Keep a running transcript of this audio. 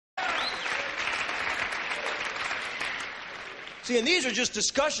See, and these are just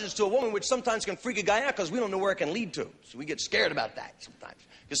discussions to a woman which sometimes can freak a guy out because we don't know where it can lead to. So we get scared about that sometimes.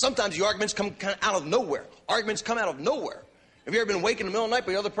 Because sometimes the arguments come kind of out of nowhere. Arguments come out of nowhere. Have you ever been awake in the middle of the night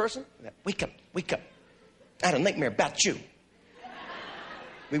by the other person? Wake up, wake up. I had a nightmare about you.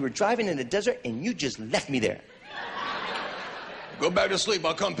 We were driving in the desert and you just left me there. Go back to sleep,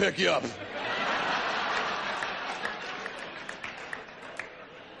 I'll come pick you up.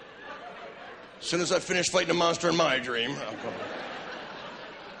 As soon as I finish fighting the monster in my dream, I'll come back.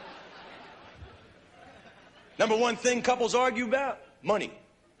 Number one thing couples argue about? Money.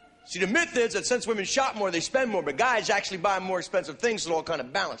 See, the myth is that since women shop more, they spend more, but guys actually buy more expensive things, so it all kind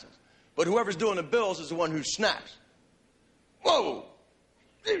of balances. But whoever's doing the bills is the one who snaps. Whoa!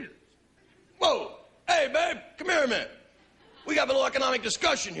 Whoa! Hey, babe, come here a minute. We got a little economic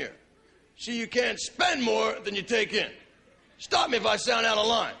discussion here. See, you can't spend more than you take in. Stop me if I sound out of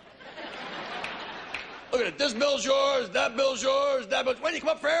line. Look at it. This bill's yours, that bill's yours, that bill's... When do you come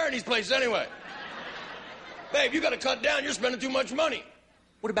up for air in these places anyway? Babe, you got to cut down. You're spending too much money.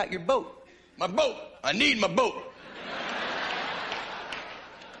 What about your boat? My boat. I need my boat.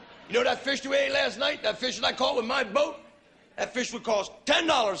 You know that fish you ate last night? That fish that I caught with my boat? That fish would cost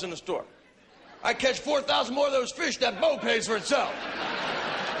 $10 in the store. I catch 4,000 more of those fish, that boat pays for itself.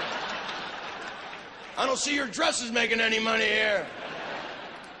 I don't see your dresses making any money here.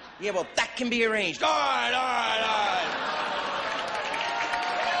 Yeah, well, that can be arranged. All right, all right, all right.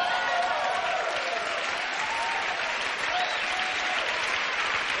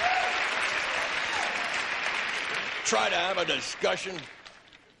 Try to have a discussion.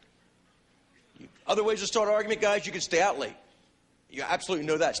 Other ways to start an argument, guys, you can stay out late. You absolutely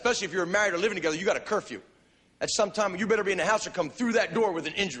know that. Especially if you're married or living together, you got a curfew. At some time, you better be in the house or come through that door with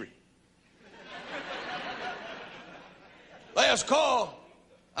an injury. Last call.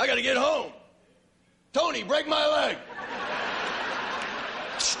 I got to get home. Tony, break my leg.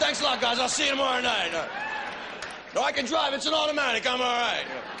 Thanks a lot, guys. I'll see you tomorrow night. No, I can drive. It's an automatic. I'm all right.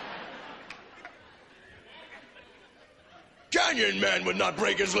 Canyon Man would not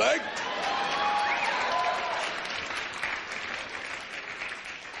break his leg.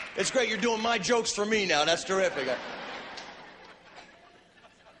 It's great you're doing my jokes for me now. That's terrific.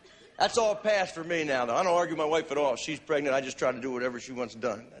 That's all past for me now, though. I don't argue with my wife at all. She's pregnant. I just try to do whatever she wants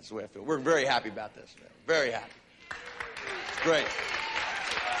done. That's the way I feel. We're very happy about this. Man. Very happy. It's great.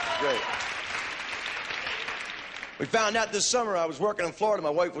 It's great. We found out this summer. I was working in Florida.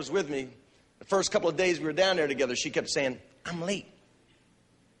 My wife was with me. The first couple of days we were down there together, she kept saying, I'm late.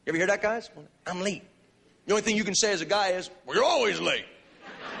 You ever hear that, guys? I'm late. The only thing you can say as a guy is, well, you're always late.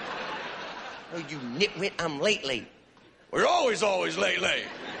 Oh, you nitwit, I'm late. Well, you're always late.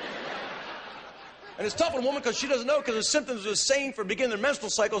 And it's tough on a woman because she doesn't know, because the symptoms are the same for beginning their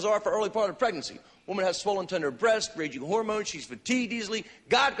menstrual cycles are for early part of pregnancy. Woman has swollen tender breast, raging hormones, she's fatigued easily.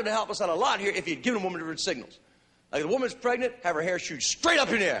 God could have helped us out a lot here if he had given a woman different signals. Like, the woman's pregnant, have her hair shoot straight up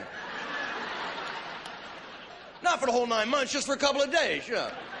in the air. Not for the whole 9 months, just for a couple of days, you know.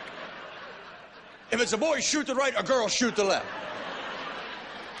 If it's a boy, shoot to the right, a girl, shoot to the left.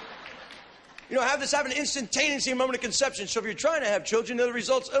 You know, have this happen instantaneously in a moment of conception. So if you're trying to have children, you know the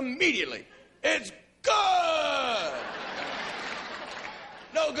results immediately. It's good!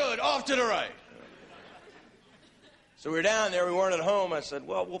 No good, off to the right. So we were down there, we weren't at home. I said,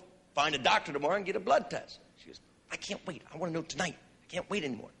 well, we'll find a doctor tomorrow and get a blood test. She goes, I can't wait. I want to know tonight. I can't wait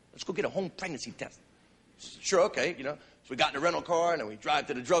anymore. Let's go get a home pregnancy test. Sure, okay, you know. So we got in a rental car, and then we drive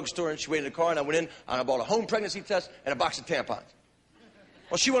to the drugstore, and she waited in the car, and I went in, and I bought a home pregnancy test and a box of tampons.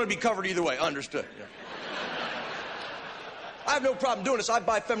 Well, she wanted to be covered either way. Understood. Yeah. I have no problem doing this. I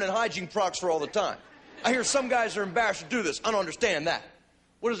buy feminine hygiene products for all the time. I hear some guys are embarrassed to do this. I don't understand that.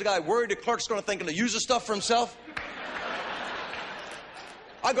 What is the guy worried the clerk's going to think to use the stuff for himself?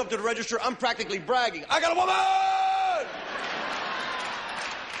 I go up to the register, I'm practically bragging. I got a woman!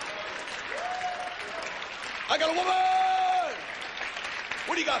 I got a woman!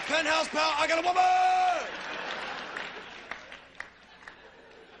 What do you got, penthouse, pal? I got a woman!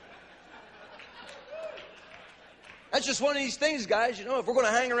 That's just one of these things, guys. You know, if we're going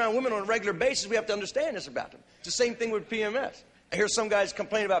to hang around women on a regular basis, we have to understand this about them. It's the same thing with PMS. I hear some guys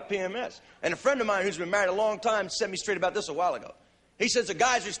complain about PMS. And a friend of mine who's been married a long time set me straight about this a while ago. He says it's a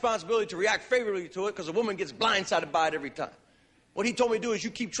guy's responsibility to react favorably to it because a woman gets blindsided by it every time. What he told me to do is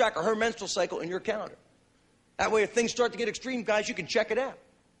you keep track of her menstrual cycle in your calendar. That way, if things start to get extreme, guys, you can check it out.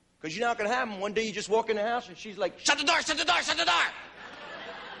 Because you're not going to have them. One day you just walk in the house and she's like, shut the door, shut the door, shut the door.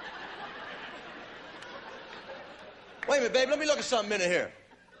 Wait a minute, babe, let me look at something in here.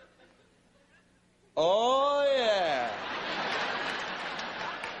 Oh, yeah.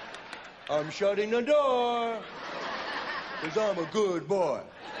 I'm shutting the door. Because I'm a good boy.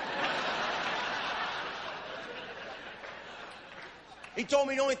 He told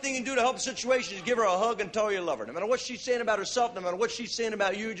me the only thing you can do to help the situation is give her a hug and tell her you love her. No matter what she's saying about herself, no matter what she's saying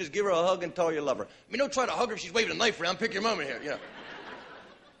about you, just give her a hug and tell her you love her. I mean, don't try to hug her if she's waving a knife around. Pick your moment here, you know.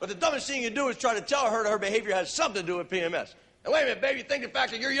 But the dumbest thing you do is try to tell her that her behavior has something to do with PMS. And wait a minute, baby, you think the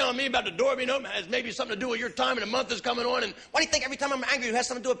fact that you're yelling at me about the door being open has maybe something to do with your time and the month is coming on? And why do you think every time I'm angry it has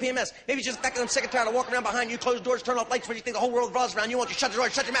something to do with PMS? Maybe it's just the fact that I'm sick and tired of walking around behind you, close doors, turn off lights when you think the whole world revolves around you. Won't you shut the door,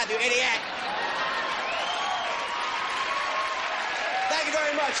 shut your mouth, you idiot? Thank you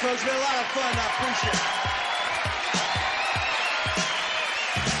very much, folks. It's been a lot of fun. I appreciate it.